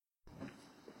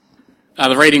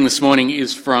The reading this morning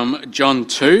is from John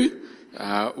 2,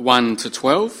 1 to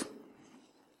 12.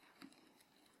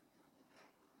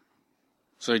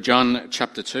 So John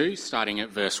chapter 2, starting at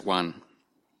verse 1.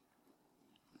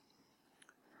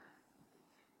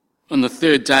 On the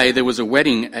third day there was a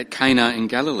wedding at Cana in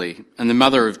Galilee, and the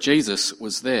mother of Jesus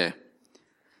was there.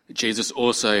 Jesus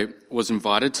also was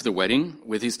invited to the wedding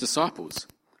with his disciples.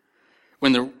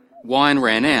 When the wine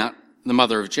ran out, the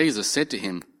mother of Jesus said to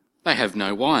him, "They have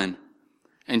no wine."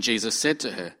 And Jesus said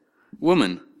to her,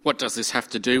 "Woman, what does this have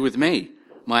to do with me?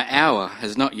 My hour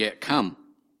has not yet come."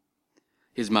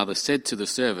 His mother said to the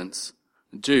servants,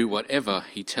 "Do whatever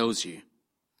he tells you."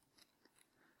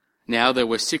 Now there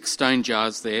were 6 stone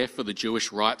jars there for the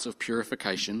Jewish rites of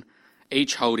purification,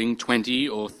 each holding 20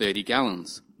 or 30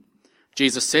 gallons.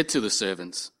 Jesus said to the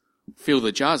servants, "Fill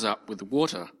the jars up with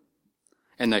water."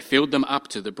 And they filled them up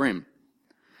to the brim.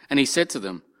 And he said to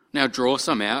them, "Now draw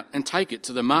some out and take it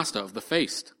to the master of the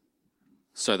feast."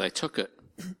 So they took it.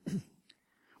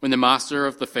 When the master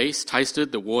of the feast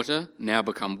tasted the water, now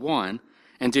become wine,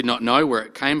 and did not know where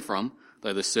it came from,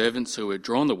 though the servants who had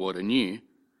drawn the water knew,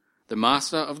 the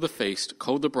master of the feast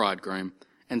called the bridegroom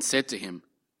and said to him,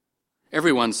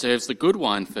 "Everyone serves the good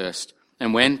wine first,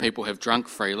 and when people have drunk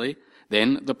freely,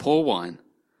 then the poor wine.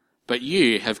 But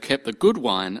you have kept the good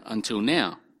wine until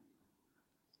now."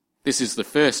 This is the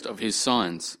first of his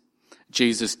signs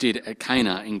Jesus did at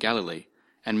Cana in Galilee,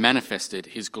 and manifested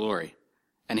his glory,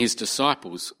 and his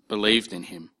disciples believed in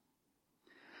him.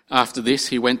 After this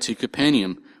he went to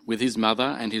Capernaum with his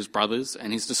mother and his brothers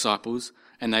and his disciples,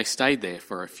 and they stayed there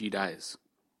for a few days.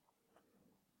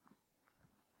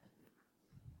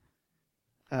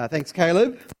 Thanks,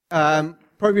 Caleb.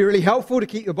 Probably really helpful to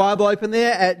keep your Bible open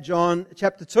there at John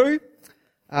chapter 2.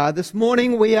 This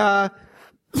morning we are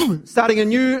starting a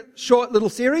new short little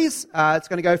series. It's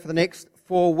going to go for the next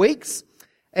 4 weeks.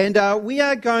 And we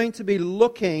are going to be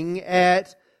looking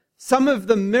at some of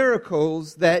the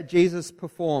miracles that Jesus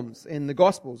performs in the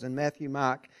Gospels, in Matthew,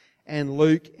 Mark, and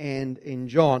Luke, and in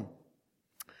John.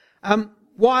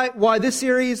 Why this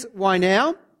series? Why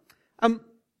now?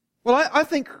 Well, I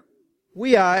think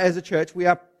we are, as a church, we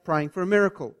are praying for a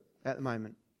miracle at the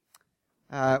moment.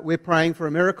 We're praying for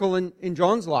a miracle in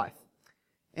John's life.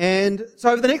 And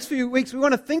so over the next few weeks, we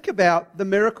want to think about the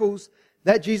miracles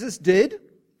that Jesus did,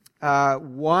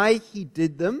 why he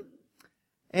did them,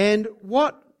 and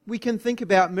what we can think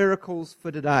about miracles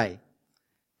for today.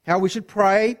 How we should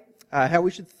pray, how we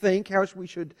should think, how we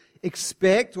should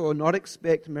expect or not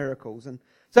expect miracles. And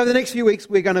so over the next few weeks,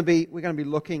 we're going to be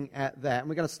looking at that. And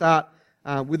we're going to start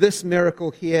with this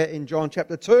miracle here in John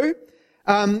chapter 2.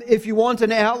 If you want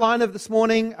an outline of this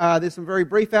morning, there's some very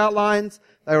brief outlines.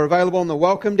 They are available on the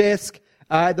welcome desk.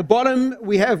 At the bottom,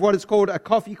 we have what is called a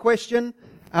coffee question.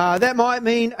 That might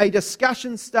mean a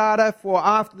discussion starter for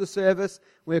after the service.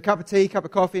 We have a cup of tea, cup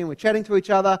of coffee, and we're chatting to each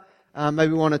other.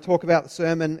 Maybe we want to talk about the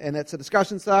sermon, and that's a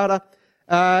discussion starter.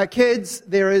 Kids,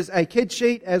 there is a kid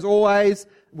sheet, as always,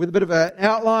 with a bit of an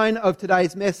outline of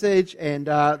today's message, and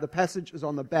the passage is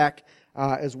on the back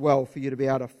as well for you to be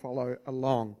able to follow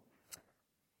along.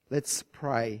 Let's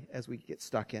pray as we get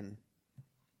stuck in.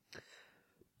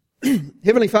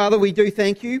 Heavenly Father, we do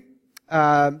thank you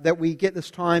that we get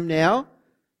this time now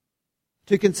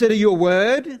to consider your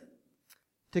word,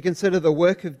 to consider the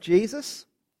work of Jesus,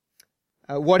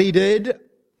 what he did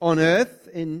on earth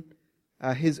in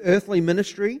his earthly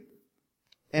ministry,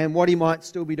 and what he might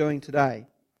still be doing today.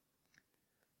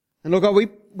 And Lord God,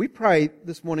 we pray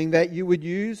this morning that you would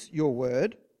use your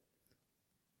word,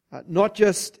 not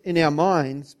just in our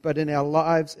minds, but in our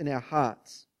lives, in our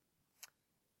hearts.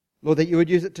 Lord, that you would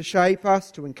use it to shape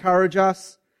us, to encourage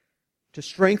us, to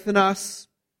strengthen us,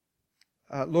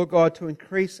 Lord God, to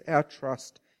increase our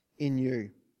trust in you.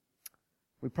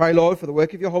 We pray, Lord, for the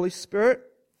work of your Holy Spirit,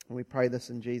 and we pray this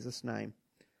in Jesus' name.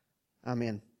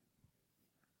 Amen.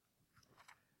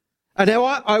 Now,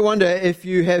 I wonder if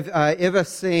you have ever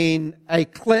seen a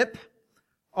clip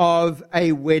of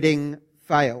a wedding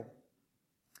fail.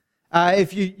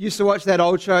 If you used to watch that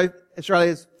old show,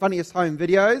 Australia's Funniest Home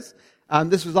Videos,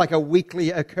 this was like a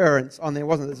weekly occurrence on there,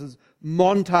 wasn't it? This was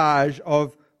montage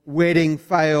of wedding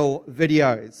fail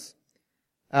videos.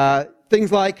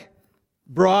 Things like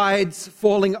brides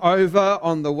falling over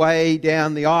on the way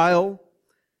down the aisle,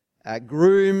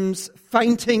 grooms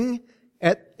fainting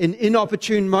at an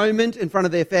inopportune moment in front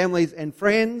of their families and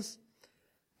friends,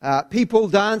 people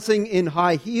dancing in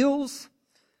high heels,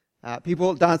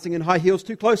 people dancing in high heels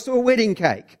too close to a wedding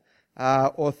cake,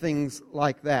 or things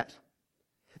like that.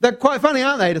 They're quite funny,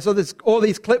 aren't they? So there's all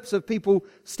these clips of people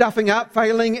stuffing up,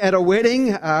 failing at a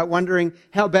wedding, wondering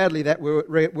how badly that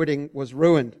wedding was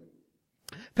ruined.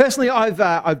 Personally,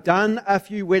 I've done a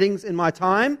few weddings in my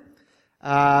time.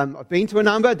 I've been to a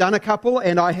number, done a couple,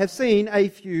 and I have seen a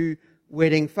few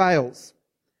wedding fails.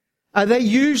 They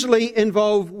usually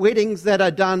involve weddings that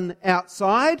are done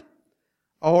outside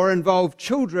or involve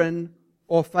children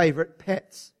or favourite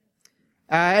pets.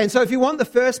 And so if you want the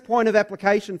first point of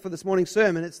application for this morning's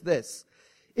sermon, it's this.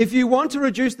 If you want to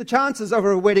reduce the chances of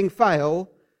a wedding fail,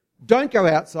 don't go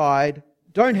outside,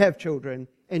 don't have children,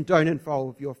 and don't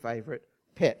involve your favourite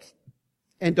pet.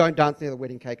 And don't dance near the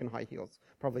wedding cake in high heels,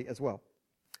 probably as well.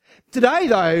 Today,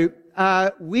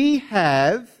 though, we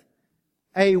have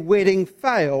a wedding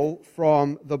fail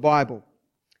from the Bible,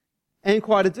 and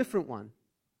quite a different one.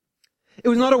 It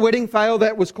was not a wedding fail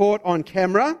that was caught on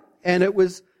camera, and it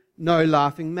was no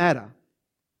laughing matter.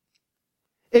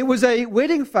 It was a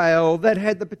wedding fail that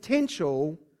had the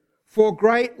potential for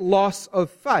great loss of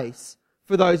face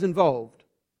for those involved,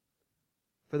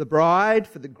 for the bride,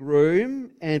 for the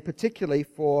groom, and particularly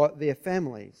for their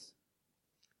families.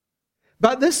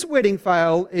 But this wedding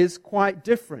fail is quite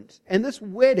different, and this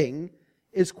wedding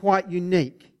is quite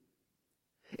unique.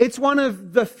 It's one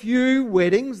of the few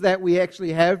weddings that we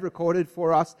actually have recorded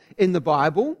for us in the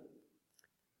Bible,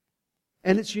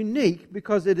 and it's unique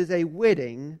because it is a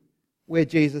wedding where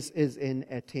Jesus is in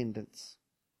attendance.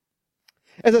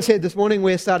 As I said this morning,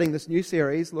 we're starting this new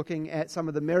series looking at some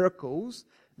of the miracles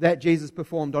that Jesus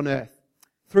performed on earth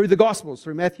through the Gospels,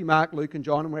 through Matthew, Mark, Luke, and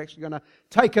John, and we're actually going to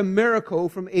take a miracle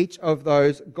from each of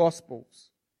those Gospels.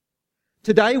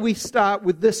 Today we start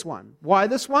with this one. Why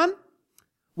this one?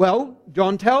 Well,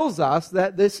 John tells us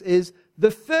that this is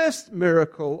the first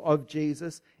miracle of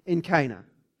Jesus in Cana.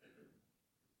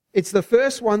 It's the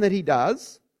first one that he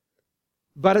does,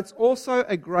 but it's also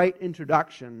a great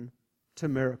introduction to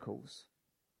miracles.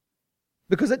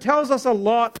 Because it tells us a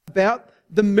lot about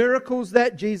the miracles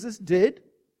that Jesus did,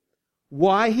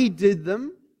 why he did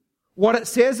them, what it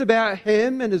says about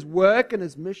him and his work and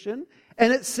his mission,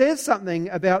 and it says something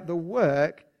about the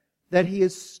work that he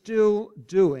is still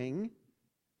doing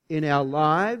in our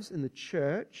lives, in the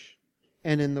church,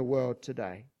 and in the world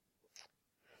today.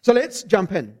 So let's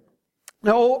jump in.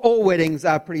 Now, all weddings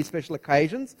are pretty special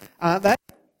occasions, aren't they?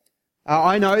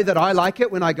 I know that I like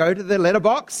it when I go to the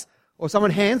letterbox or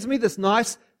someone hands me this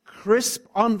nice crisp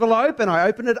envelope and I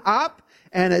open it up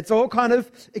and it's all kind of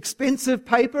expensive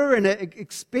paper and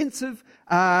expensive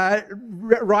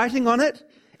writing on it.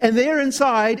 And there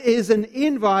inside is an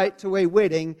invite to a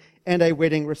wedding and a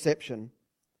wedding reception.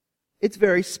 It's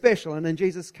very special, and in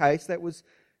Jesus' case, that was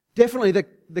definitely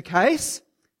the case,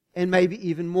 and maybe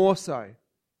even more so.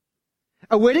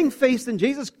 A wedding feast in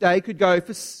Jesus' day could go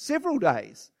for several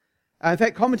days. In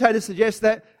fact, commentators suggest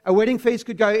that a wedding feast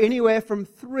could go anywhere from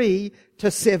 3 to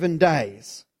 7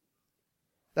 days.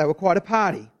 They were quite a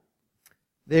party.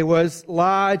 There was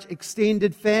large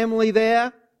extended family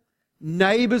there.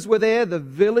 Neighbours were there. The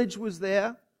village was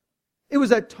there. It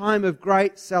was a time of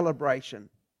great celebration.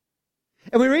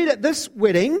 And we read at this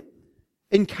wedding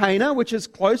in Cana, which is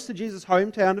close to Jesus'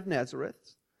 hometown of Nazareth,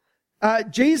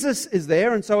 Jesus is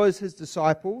there, and so is his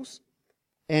disciples,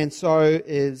 and so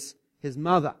is his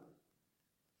mother.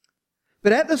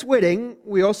 But at this wedding,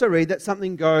 we also read that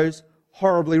something goes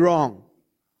horribly wrong.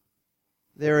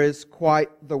 There is quite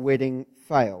the wedding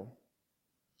fail.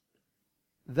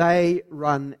 They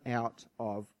run out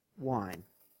of wine.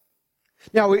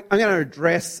 Now, I'm going to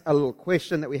address a little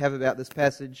question that we have about this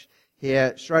passage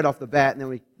here straight off the bat, and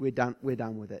then we're done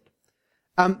with it.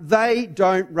 They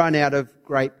don't run out of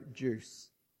grape juice.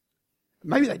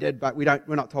 Maybe they did, but we're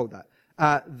not told that.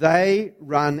 They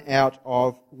run out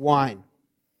of wine.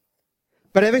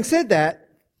 But having said that,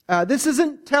 this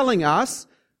isn't telling us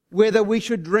whether we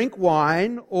should drink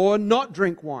wine or not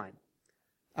drink wine.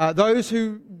 Those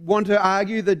who want to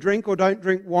argue the drink or don't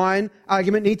drink wine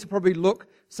argument need to probably look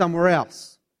somewhere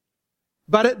else.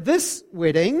 But at this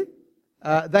wedding,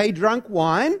 they drank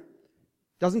wine.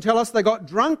 Doesn't tell us they got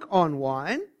drunk on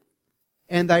wine,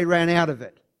 and they ran out of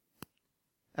it.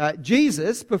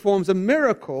 Jesus performs a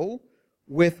miracle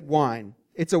with wine.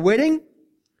 It's a wedding,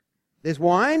 there's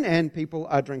wine, and people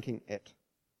are drinking it.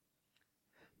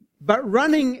 But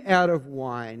running out of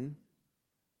wine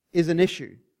is an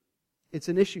issue. It's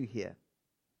an issue here.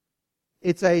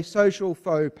 It's a social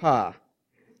faux pas.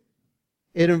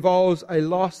 It involves a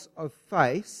loss of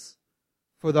face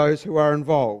for those who are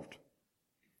involved.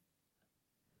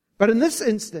 But in this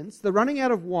instance, the running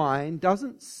out of wine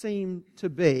doesn't seem to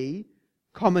be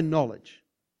common knowledge.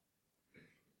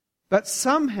 But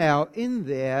somehow in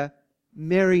there,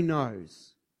 Mary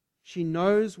knows. She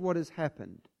knows what has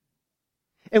happened.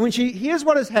 And when she hears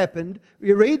what has happened,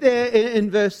 we read there in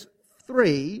verse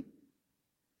 3,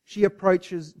 she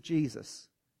approaches Jesus.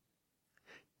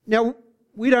 Now,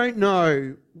 we don't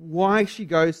know why she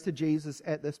goes to Jesus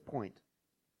at this point.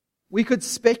 We could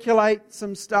speculate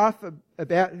some stuff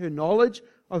about her knowledge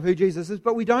of who Jesus is,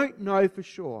 but we don't know for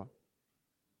sure.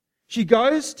 She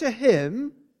goes to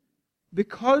him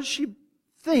because she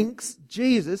thinks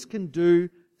Jesus can do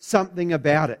something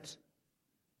about it.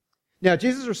 Now,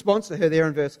 Jesus' response to her there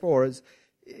in verse 4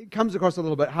 it comes across a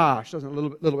little bit harsh, doesn't it? A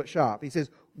little bit sharp. He says,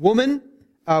 "Woman,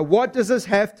 what does this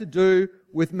have to do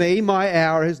with me? My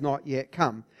hour has not yet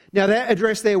come." Now, that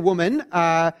address there, woman,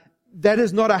 that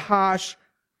is not a harsh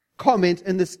comment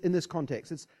in this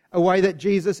context. It's a way that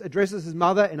Jesus addresses his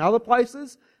mother in other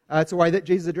places. It's a way that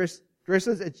Jesus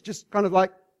addresses. It's just kind of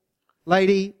like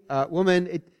lady, woman.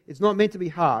 It's not meant to be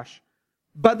harsh.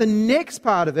 But the next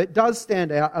part of it does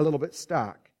stand out a little bit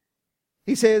stark.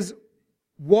 He says,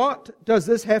 "What does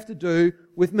this have to do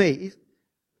with me?"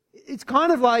 It's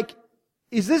kind of like,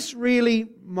 is this really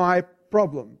my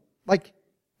problem? Like,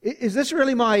 is this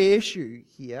really my issue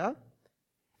here?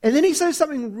 And then he says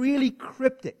something really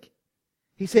cryptic.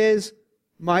 He says,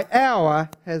 "My hour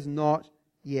has not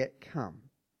yet come."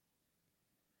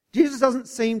 Jesus doesn't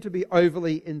seem to be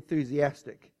overly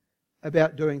enthusiastic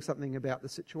about doing something about the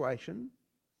situation.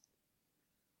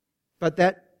 But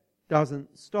that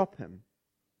doesn't stop him.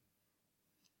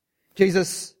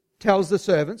 Jesus tells the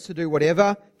servants to do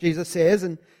whatever Jesus says,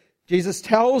 and Jesus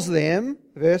tells them,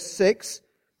 verse 6,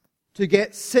 to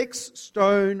get 6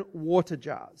 stone water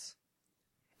jars.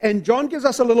 And John gives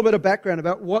us a little bit of background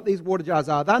about what these water jars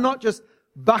are. They're not just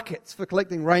buckets for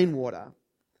collecting rainwater.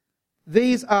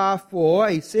 These are for,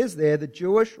 he says there, the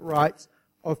Jewish rites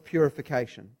of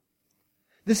purification.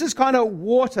 This is kind of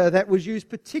water that was used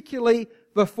particularly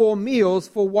before meals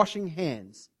for washing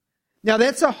hands. Now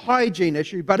that's a hygiene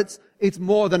issue, but it's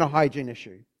more than a hygiene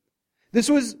issue. This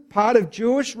was part of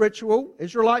Jewish ritual,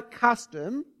 Israelite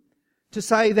custom, to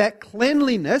say that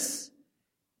cleanliness,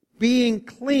 being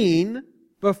clean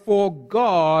before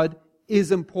God,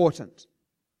 is important.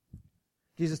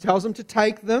 Jesus tells them to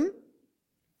take them,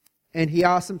 and he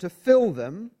asks them to fill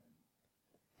them,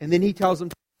 and then he tells them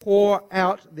to pour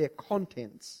out their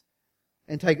contents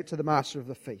and take it to the master of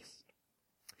the feast.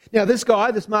 Now this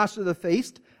guy, this master of the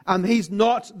feast, he's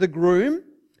not the groom.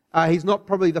 He's not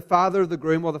probably the father of the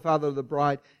groom or the father of the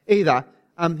bride either.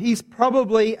 He's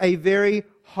probably a very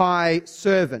high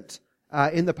servant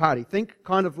in the party. Think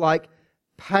kind of like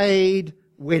paid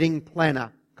wedding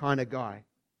planner kind of guy.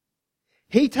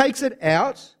 He takes it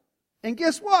out, and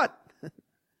guess what?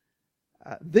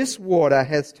 This water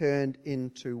has turned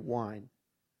into wine.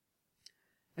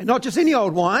 And not just any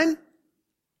old wine,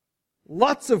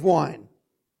 lots of wine.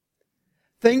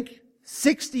 Think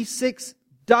 66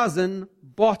 dozen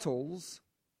bottles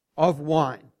of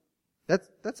wine.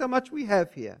 That's how much we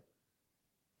have here.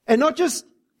 And not just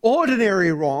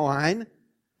ordinary wine,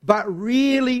 but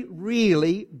really,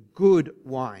 really good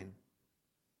wine.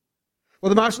 Well,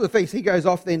 the master of the feast, he goes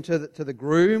off then to the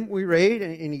groom, we read,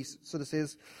 and he sort of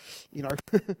says,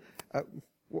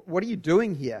 what are you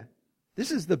doing here?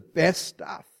 This is the best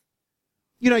stuff.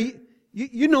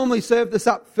 You normally serve this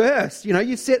up first.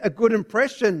 You set a good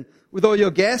impression with all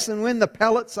your guests, and when the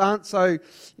palates aren't so,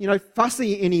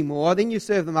 fussy anymore, then you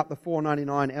serve them up the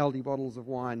 $4.99 Aldi bottles of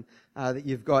wine that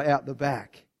you've got out the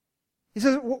back. He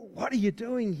says, what are you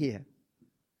doing here?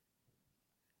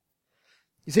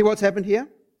 You see what's happened here?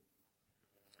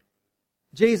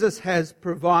 Jesus has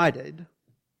provided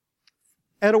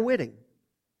at a wedding.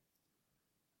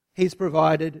 He's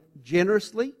provided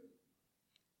generously.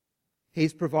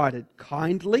 He's provided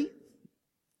kindly.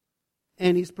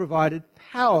 And he's provided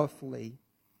powerfully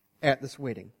at this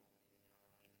wedding.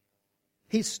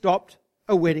 He's stopped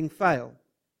a wedding fail.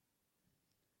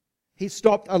 He's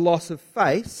stopped a loss of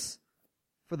face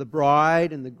for the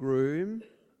bride and the groom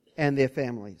and their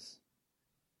families.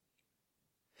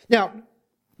 Now,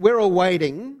 we're all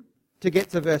waiting to get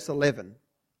to verse 11.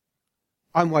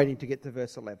 I'm waiting to get to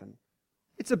verse 11.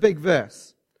 It's a big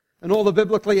verse. And all the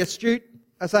biblically astute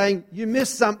are saying, you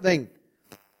missed something.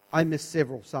 I missed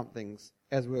several somethings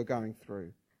as we were going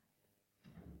through.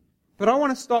 But I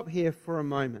want to stop here for a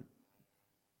moment.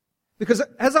 Because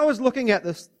as I was looking at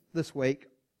this week,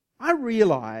 I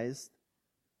realized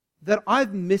that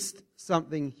I've missed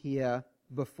something here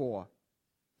before.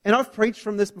 And I've preached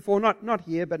from this before, not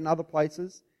here, but in other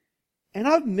places. And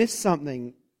I've missed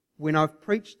something when I've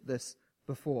preached this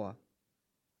before.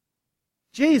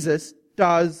 Jesus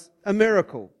does a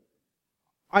miracle.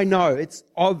 I know, it's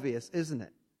obvious, isn't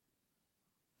it?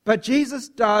 But Jesus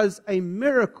does a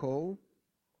miracle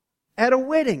at a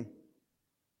wedding.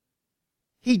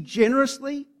 He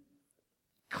generously,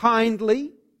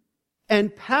 kindly,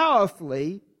 and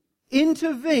powerfully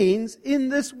intervenes in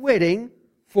this wedding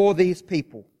for these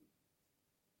people.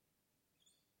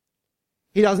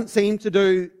 He doesn't seem to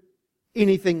do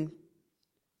anything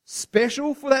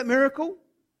special for that miracle.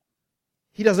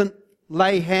 He doesn't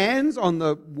lay hands on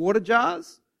the water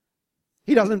jars.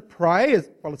 He doesn't pray, as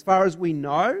far as we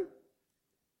know.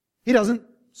 He doesn't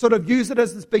sort of use it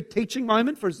as this big teaching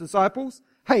moment for his disciples.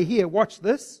 Hey, here, watch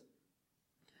this.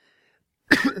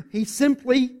 He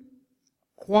simply,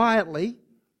 quietly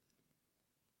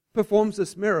performs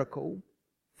this miracle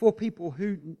for people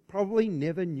who probably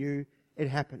never knew it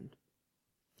happened.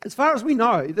 As far as we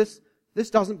know, this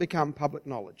doesn't become public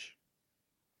knowledge.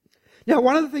 Now,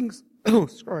 one of the things... Oh,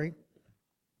 sorry.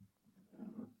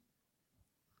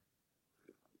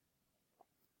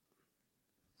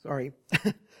 Sorry.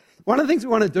 One of the things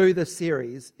we want to do this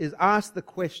series is ask the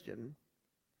question,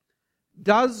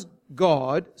 does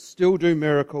God still do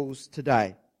miracles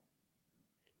today?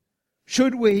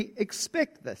 Should we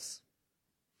expect this?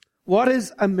 What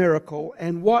is a miracle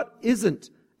and what isn't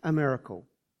a miracle?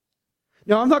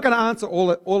 Now, I'm not going to answer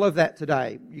all of that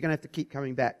today. You're going to have to keep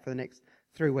coming back for the next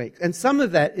 3 weeks. And some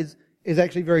of that is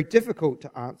actually very difficult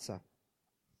to answer.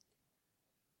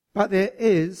 But there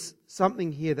is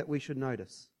something here that we should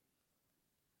notice.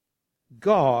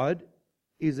 God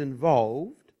is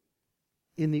involved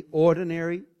in the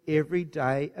ordinary,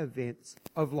 everyday events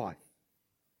of life.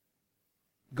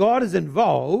 God is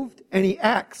involved and He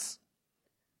acts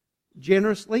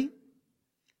generously,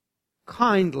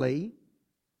 kindly,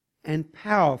 and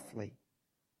powerfully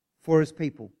for His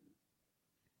people.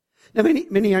 Now, many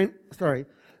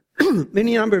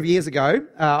number of years ago,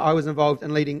 I was involved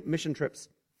in leading mission trips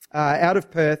out of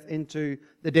Perth into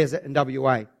the desert in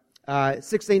WA.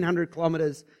 1,600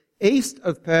 kilometres east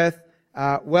of Perth,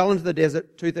 well into the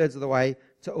desert, 2/3 of the way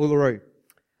to Uluru.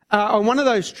 On one of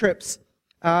those trips,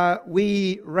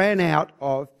 we ran out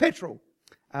of petrol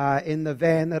in the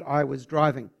van that I was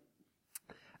driving.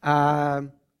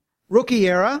 Rookie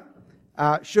error,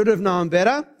 should have known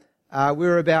better. We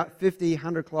were about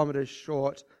 100 kilometres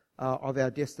short of our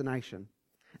destination.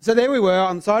 So there we were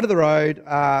on the side of the road,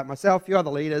 myself, a few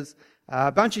other leaders,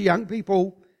 a bunch of young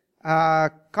people,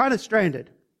 kind of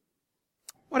stranded.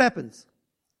 What happens?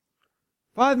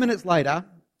 5 minutes later,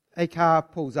 a car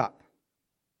pulls up.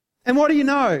 And what do you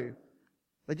know?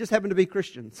 They just happen to be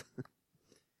Christians.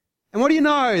 And what do you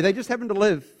know? They just happen to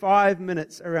live 5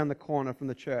 minutes around the corner from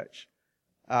the church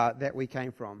that we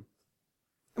came from.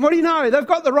 And what do you know? They've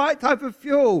got the right type of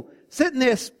fuel sitting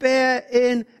there spare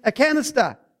in a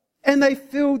canister. And they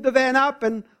filled the van up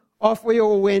and off we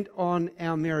all went on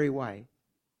our merry way.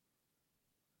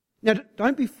 Now,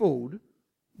 don't be fooled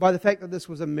by the fact that this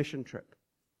was a mission trip.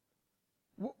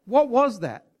 What was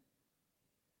that?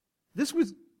 This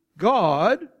was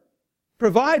God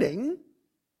providing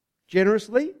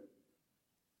generously,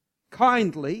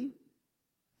 kindly,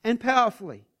 and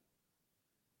powerfully.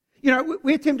 You know,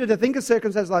 we're tempted to think of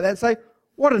circumstances like that and say,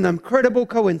 what an incredible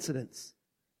coincidence.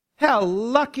 How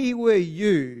lucky were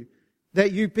you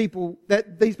that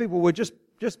these people were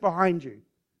just behind you.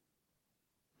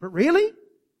 But really?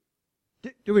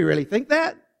 Do we really think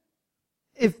that?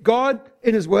 If God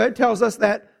in His Word tells us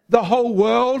that the whole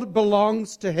world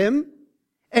belongs to Him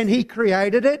and He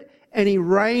created it and He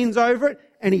reigns over it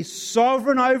and He's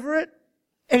sovereign over it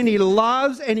and He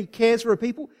loves and He cares for a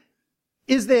people,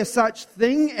 is there such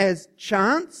thing as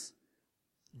chance,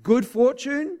 good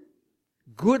fortune,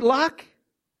 good luck?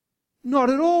 Not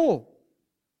at all.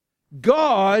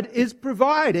 God is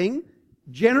providing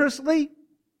generously,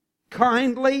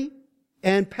 kindly,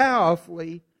 and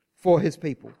powerfully for His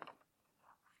people.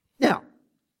 Now,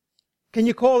 can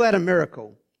you call that a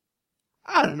miracle?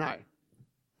 I don't know.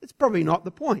 It's probably not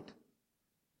the point.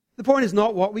 The point is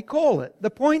not what we call it. The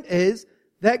point is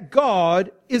that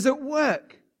God is at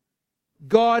work.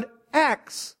 God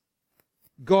acts.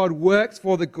 God works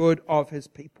for the good of His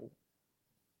people.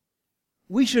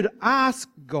 We should ask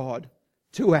God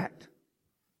to act.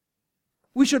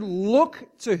 We should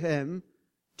look to Him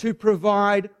to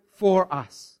provide for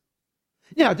us.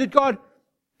 Now, did God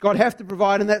have to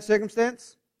provide in that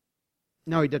circumstance?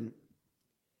 No, He didn't.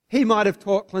 He might have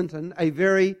taught Clinton a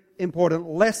very important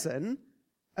lesson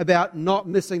about not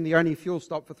missing the only fuel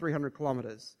stop for 300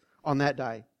 kilometres on that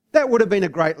day. That would have been a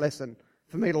great lesson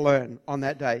for me to learn on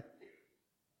that day.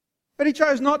 But He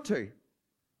chose not to.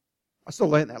 I still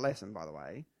learned that lesson, by the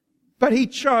way. But He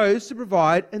chose to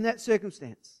provide in that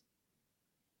circumstance.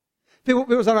 People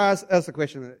sometimes ask the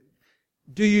question,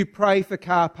 do you pray for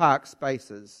car park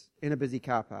spaces in a busy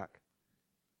car park?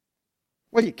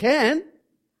 Well, you can.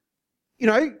 You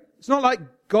know, it's not like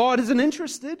God isn't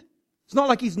interested. It's not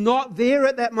like he's not there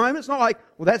at that moment. It's not like,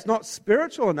 well, that's not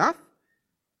spiritual enough.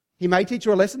 He may teach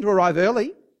you a lesson to arrive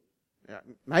early.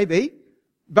 Maybe.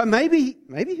 But maybe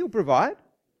he'll provide.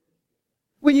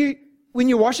 When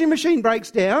your washing machine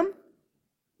breaks down,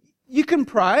 you can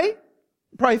pray.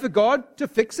 Pray for God to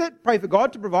fix it. Pray for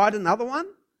God to provide another one.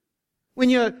 When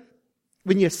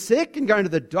you're sick and going to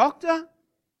the doctor,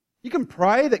 you can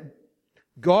pray that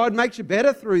God makes you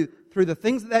better through the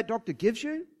things that doctor gives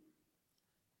you.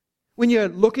 When you're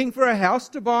looking for a house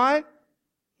to buy,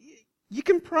 you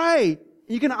can pray.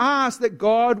 You can ask that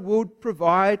God would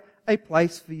provide a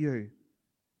place for you.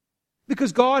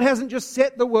 Because God hasn't just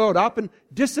set the world up and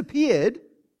disappeared.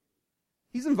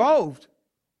 He's involved.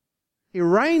 He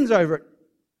reigns over it.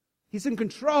 He's in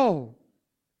control.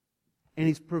 And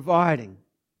He's providing.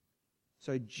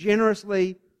 So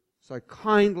generously, so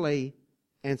kindly,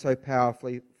 and so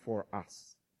powerfully for us.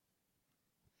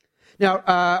 Now,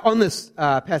 on this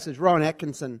passage, Rowan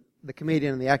Atkinson, the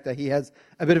comedian and the actor, he has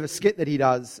a bit of a skit that he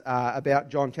does about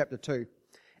John chapter 2.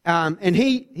 And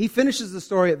he finishes the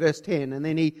story at verse 10, and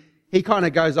then he kind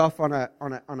of goes off on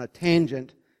a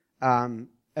tangent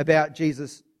about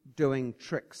Jesus doing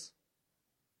tricks.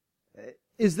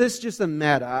 Is this just a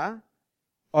matter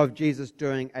of Jesus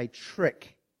doing a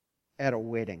trick at a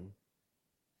wedding?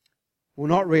 Well,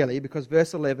 not really, because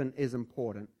verse 11 is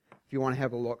important, if you want to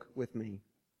have a look with me.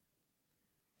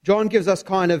 John gives us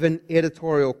kind of an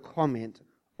editorial comment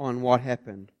on what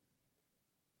happened.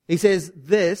 He says,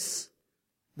 this,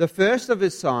 the first of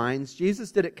His signs,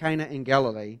 Jesus did at Cana in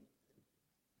Galilee,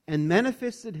 and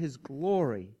manifested His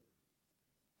glory,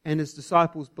 and His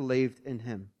disciples believed in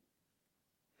Him.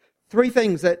 Three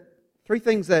things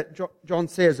that John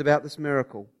says about this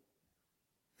miracle.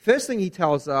 First thing he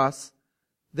tells us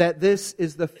that this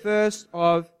is the first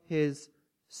of His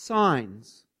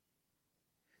signs.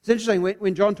 It's interesting,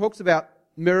 when John talks about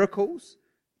miracles,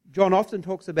 John often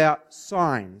talks about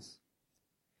signs.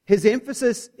 His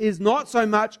emphasis is not so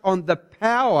much on the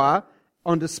power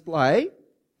on display,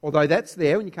 although that's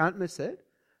there and you can't miss it,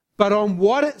 but on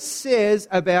what it says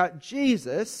about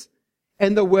Jesus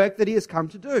and the work that He has come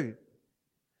to do.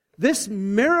 This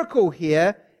miracle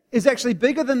here is actually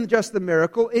bigger than just the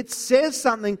miracle. It says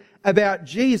something about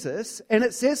Jesus, and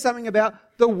it says something about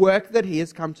the work that He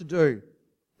has come to do.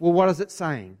 Well, what is it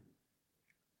saying?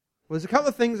 Well, there's a couple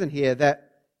of things in here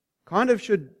that kind of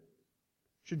should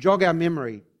jog our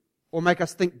memory or make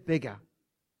us think bigger.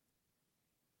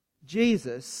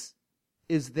 Jesus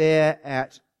is there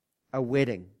at a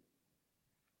wedding.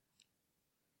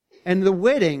 And the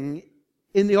wedding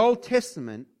in the Old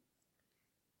Testament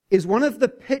is one of the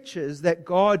pictures that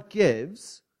God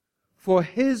gives for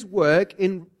His work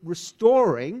in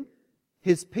restoring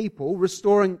His people,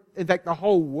 restoring, in fact, the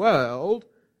whole world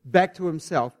back to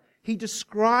Himself. He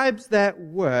describes that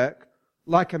work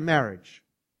like a marriage.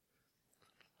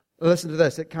 Listen to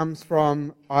this. It comes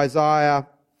from Isaiah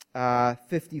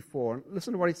 54.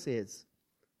 Listen to what he says.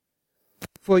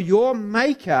 For your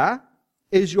Maker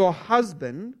is your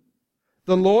husband,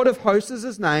 the Lord of hosts is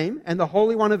His name, and the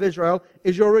Holy One of Israel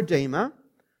is your Redeemer.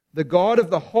 The God of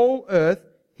the whole earth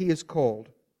He is called.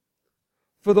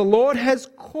 For the Lord has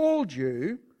called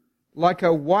you like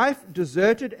a wife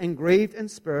deserted and grieved in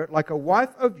spirit, like a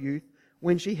wife of youth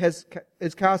when she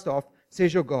is cast off,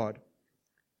 says your God.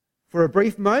 For a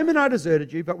brief moment I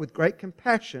deserted you, but with great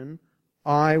compassion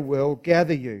I will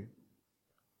gather you.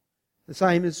 The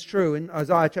same is true in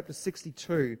Isaiah chapter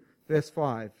 62, verse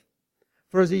 5.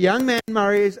 For as a young man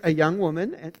marries a young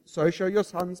woman, and so shall your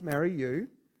sons marry you.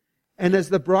 And as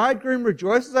the bridegroom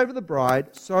rejoices over the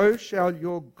bride, so shall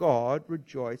your God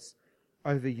rejoice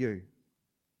over you.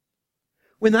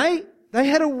 When they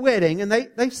had a wedding and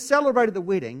they celebrated the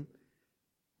wedding,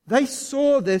 they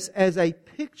saw this as a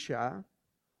picture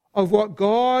of what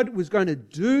God was going to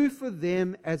do for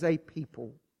them as a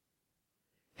people.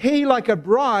 He, like a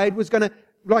groom, was going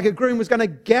to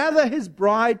gather his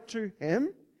bride to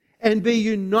Him and be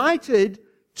united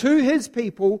to His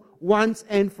people once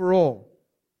and for all.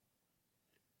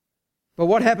 But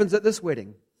what happens at this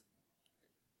wedding?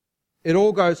 It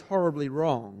all goes horribly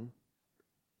wrong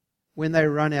when they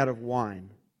run out of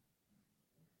wine.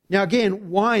 Now again,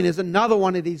 wine is another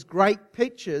one of these great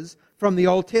pictures from the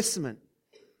Old Testament.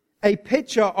 A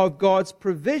picture of God's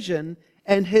provision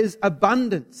and His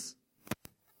abundance.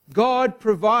 God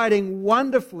providing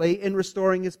wonderfully in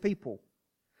restoring His people.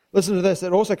 Listen to this.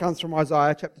 It also comes from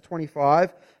Isaiah chapter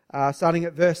 25, starting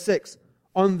at verse 6.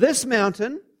 On this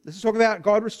mountain, this is talking about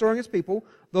God restoring His people,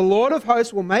 the Lord of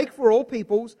hosts will make for all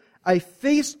peoples a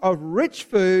feast of rich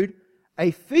food,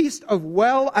 a feast of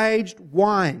well-aged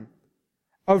wine,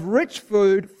 of rich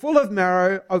food full of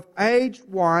marrow, of aged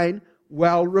wine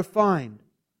well refined.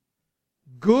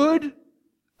 Good,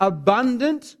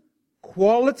 abundant,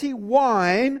 quality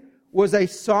wine was a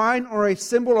sign or a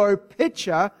symbol or a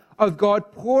picture of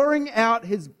God pouring out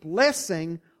His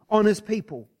blessing on His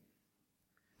people.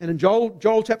 And in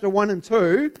Joel chapter 1 and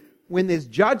 2, when there's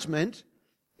judgment,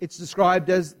 it's described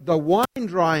as the wine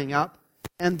drying up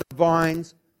and the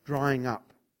vines drying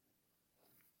up.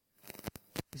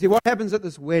 You see, what happens at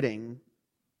this wedding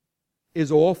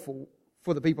is awful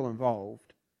for the people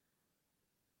involved,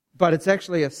 but it's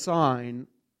actually a sign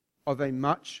of a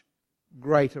much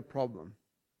greater problem.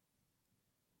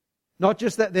 Not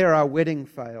just that there are wedding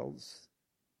fails,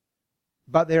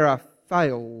 but there are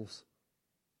fails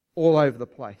all over the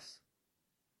place.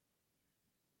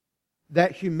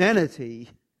 That humanity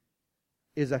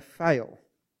is a fail.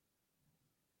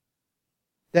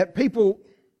 That people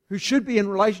who should be in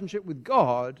relationship with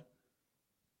God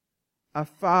are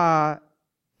far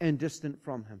and distant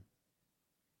from Him.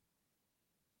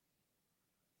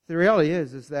 The reality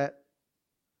is that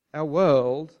our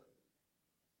world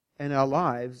and our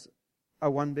lives are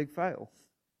one big fail.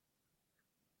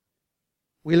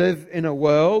 We live in a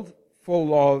world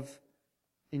full of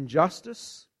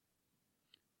injustice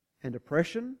and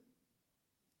oppression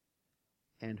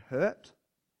and hurt.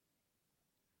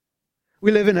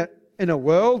 We live in a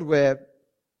world where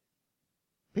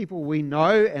people we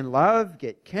know and love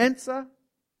get cancer,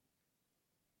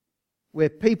 where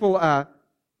people are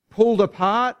pulled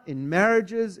apart in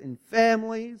marriages, in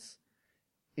families,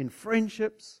 in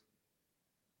friendships.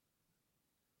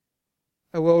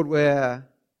 A world where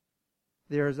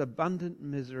there is abundant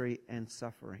misery and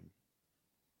suffering.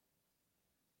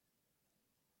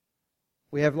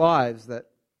 We have lives that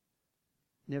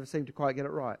never seem to quite get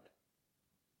it right.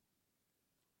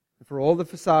 And for all the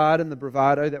facade and the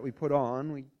bravado that we put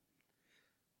on,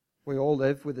 we all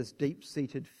live with this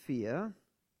deep-seated fear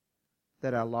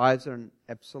that our lives are an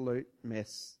absolute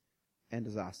mess and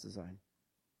disaster zone.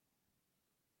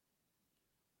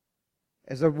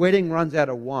 As a wedding runs out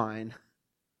of wine,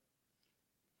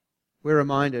 we're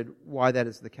reminded why that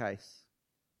is the case.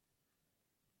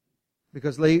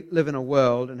 Because we live in a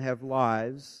world and have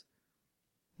lives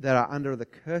that are under the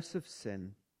curse of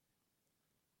sin,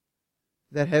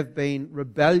 that have been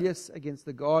rebellious against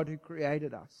the God who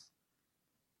created us,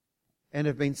 and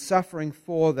have been suffering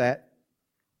for that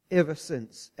ever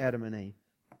since Adam and Eve.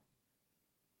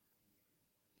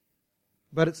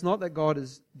 But it's not that God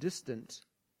is distant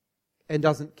and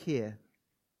doesn't care.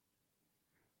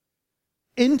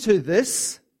 Into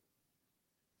this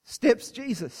steps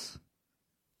Jesus.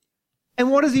 And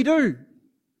what does He do?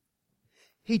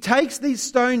 He takes these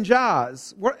stone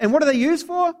jars, and what are they used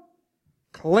for?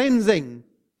 Cleansing,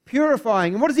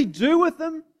 purifying. And what does He do with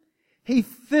them? He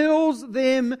fills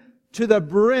them to the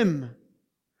brim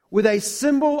with a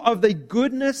symbol of the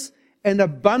goodness and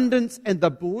abundance and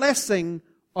the blessing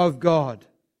of God.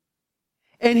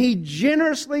 And He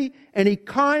generously and He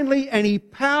kindly and He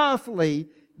powerfully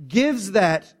gives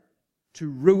that to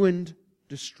ruined,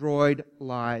 destroyed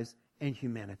lives and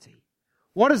humanity.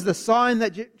 What is the sign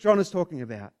that John is talking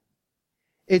about?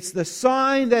 It's the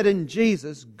sign that in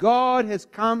Jesus, God has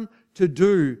come to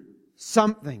do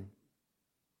something.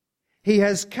 He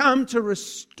has come to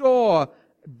restore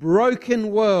a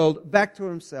broken world back to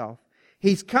Himself.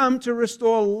 He's come to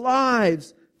restore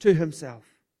lives to Himself.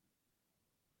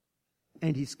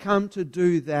 And He's come to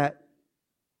do that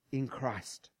in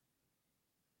Christ.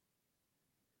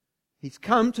 He's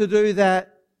come to do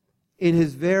that in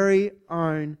His very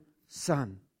own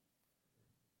Son.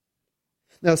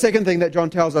 Now, the second thing that John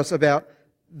tells us about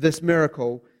this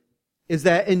miracle is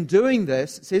that in doing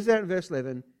this, it says that in verse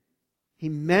 11, He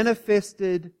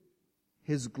manifested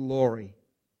His glory.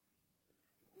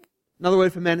 Another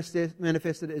word for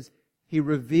manifested is He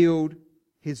revealed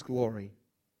His glory.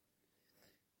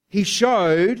 He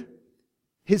showed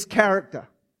His character.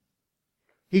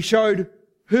 He showed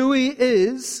who He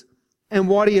is and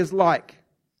what He is like.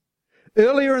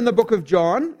 Earlier in the book of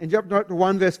John, in chapter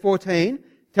 1 verse 14,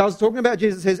 talking about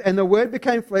Jesus, says, "And the Word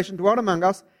became flesh and dwelt among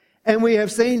us, and we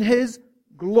have seen His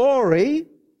glory,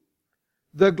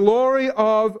 the glory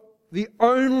of the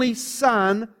only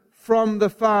Son from the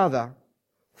Father,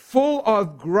 full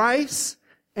of grace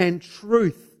and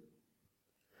truth."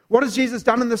 What has Jesus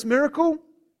done in this miracle?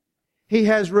 He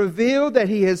has revealed that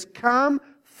He has come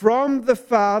from the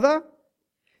Father.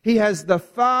 He has the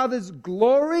Father's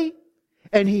glory,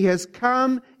 and He has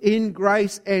come in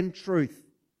grace and truth.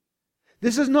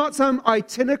 This is not some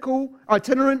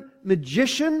itinerant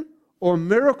magician or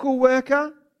miracle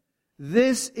worker.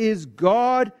 This is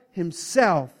God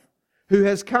Himself, who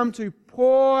has come to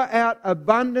pour out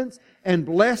abundance and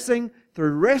blessing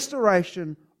through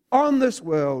restoration on this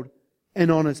world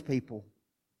and on His people.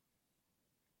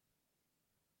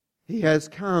 He has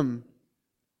come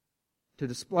to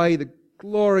display the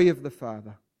glory of the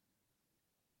Father,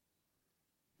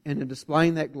 and in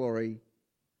displaying that glory,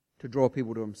 to draw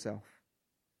people to Himself.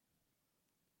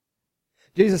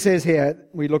 Jesus says here,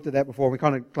 we looked at that before, we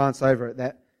kind of glanced over it,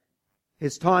 that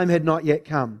His time had not yet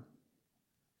come.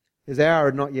 His hour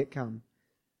had not yet come.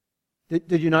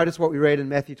 Did you notice what we read in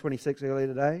Matthew 26 earlier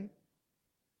today?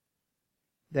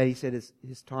 That He said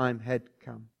His time had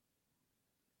come.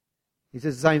 He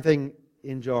says the same thing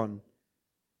in John.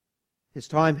 His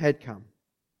time had come.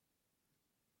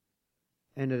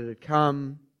 And it had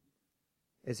come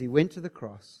as He went to the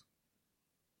cross,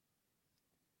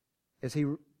 as He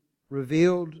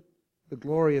revealed the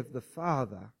glory of the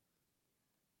Father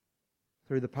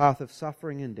through the path of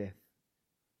suffering and death.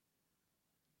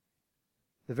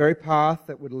 The very path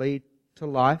that would lead to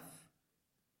life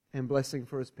and blessing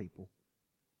for His people.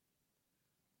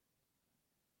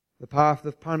 The path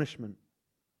of punishment.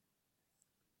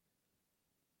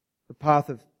 The path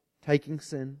of taking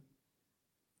sin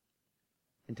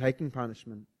and taking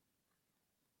punishment,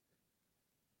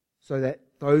 so that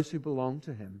those who belong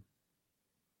to Him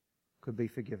could be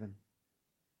forgiven.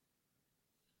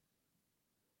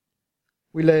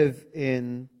 We live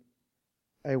in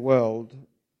a world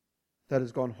that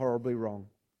has gone horribly wrong.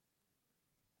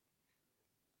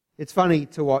 It's funny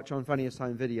to watch on Funniest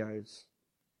Home Videos,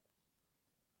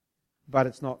 but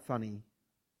it's not funny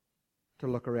to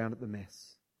look around at the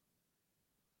mess.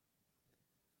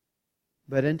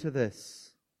 But into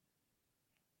this,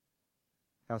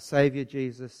 our Saviour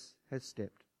Jesus has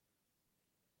stepped,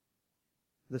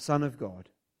 the Son of God,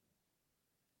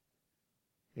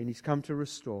 and He's come to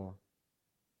restore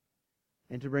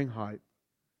and to bring hope,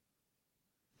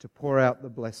 to pour out the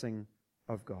blessing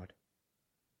of God.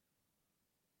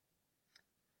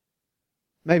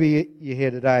 Maybe you're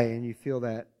here today and you feel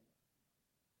that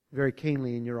very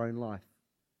keenly in your own life.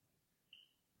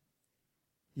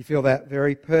 You feel that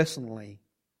very personally,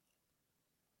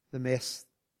 the mess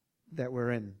that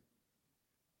we're in.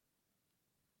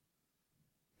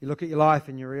 You look at your life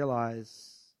and you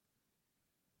realize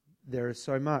there is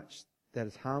so much that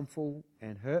is harmful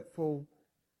and hurtful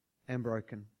and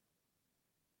broken.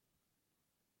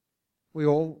 We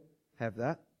all have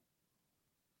that.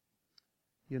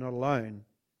 You're not alone.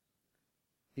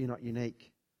 You're not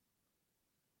unique.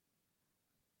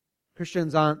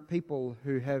 Christians aren't people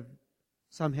who have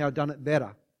somehow done it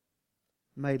better,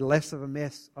 made less of a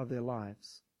mess of their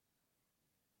lives.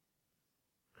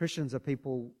 Christians are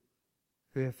people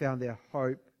who have found their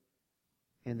hope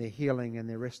and their healing and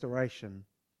their restoration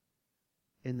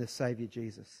in the Saviour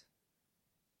Jesus.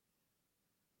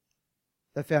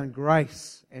 They found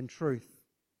grace and truth,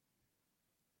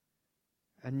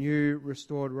 a new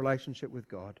restored relationship with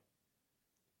God.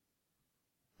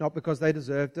 Not because they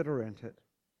deserved it or earned it,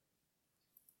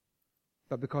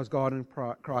 but because God in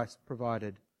Christ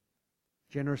provided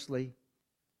generously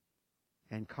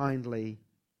and kindly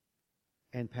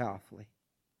and powerfully.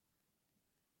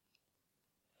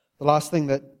 The last thing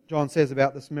that John says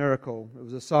about this miracle, it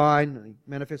was a sign, and He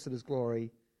manifested His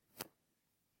glory.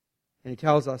 And He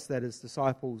tells us that His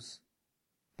disciples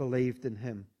believed in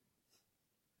Him.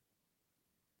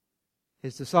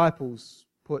 His disciples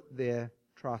put their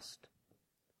trust,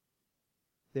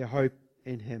 their hope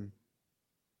in Him.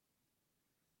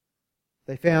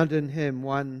 They found in Him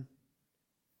one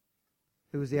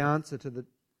who was the answer to the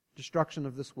destruction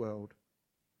of this world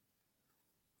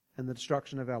and the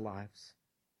destruction of our lives.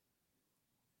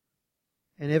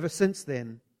 And ever since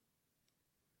then,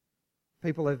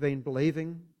 people have been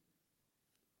believing,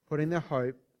 putting their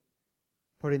hope,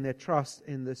 putting their trust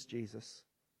in this Jesus.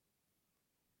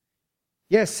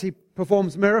 Yes, He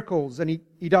performs miracles and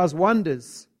He does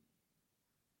wonders.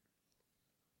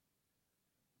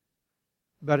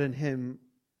 But in Him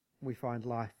we find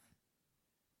life,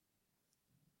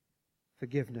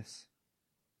 forgiveness,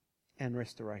 and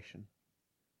restoration.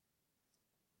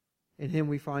 In Him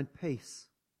we find peace,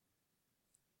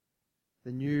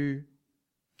 the new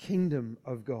kingdom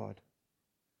of God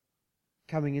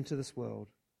coming into this world,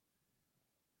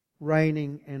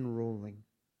 reigning and ruling,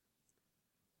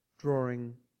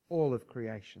 drawing all of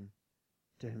creation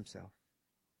to Himself.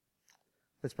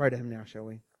 Let's pray to Him now, shall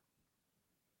we?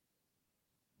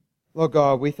 Lord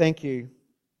God, we thank You.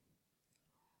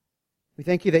 We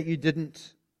thank You that You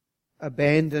didn't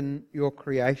abandon Your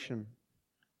creation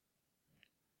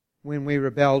when we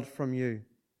rebelled from You.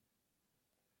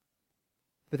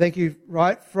 But thank You,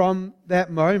 right from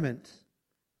that moment,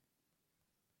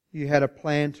 You had a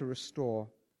plan to restore.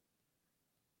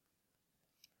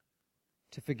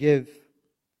 to forgive,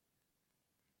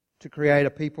 to create a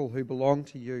people who belong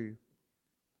to you,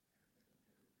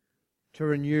 to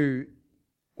renew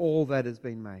all that has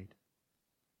been made.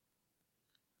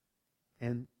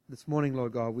 And this morning,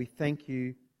 Lord God, we thank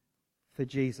you for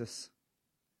Jesus.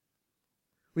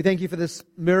 We thank you for this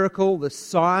miracle, this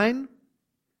sign.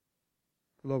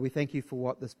 Lord, we thank you for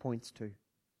what this points to.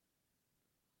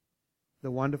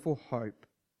 The wonderful hope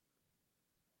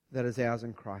that is ours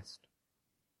in Christ.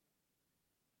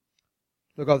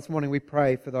 Lord God, this morning we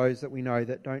pray for those that we know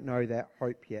that don't know that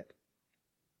hope yet.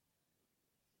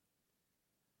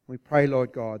 We pray,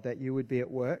 Lord God, that you would be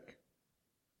at work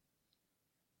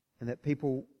and that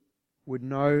people would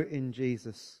know in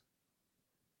Jesus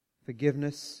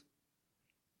forgiveness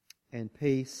and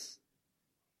peace,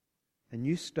 a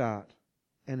new start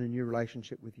and a new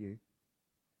relationship with you.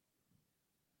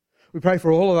 We pray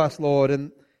for all of us, Lord,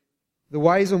 and the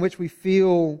ways in which we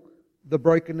feel the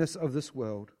brokenness of this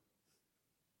world.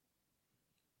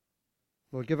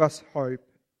 Lord, give us hope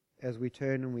as we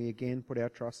turn and we again put our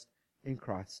trust in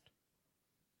Christ.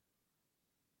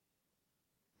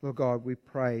 Lord God, we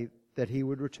pray that He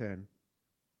would return.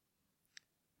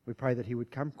 We pray that He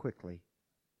would come quickly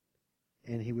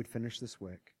and He would finish this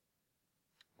work.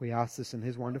 We ask this in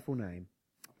His wonderful name.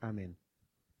 Amen.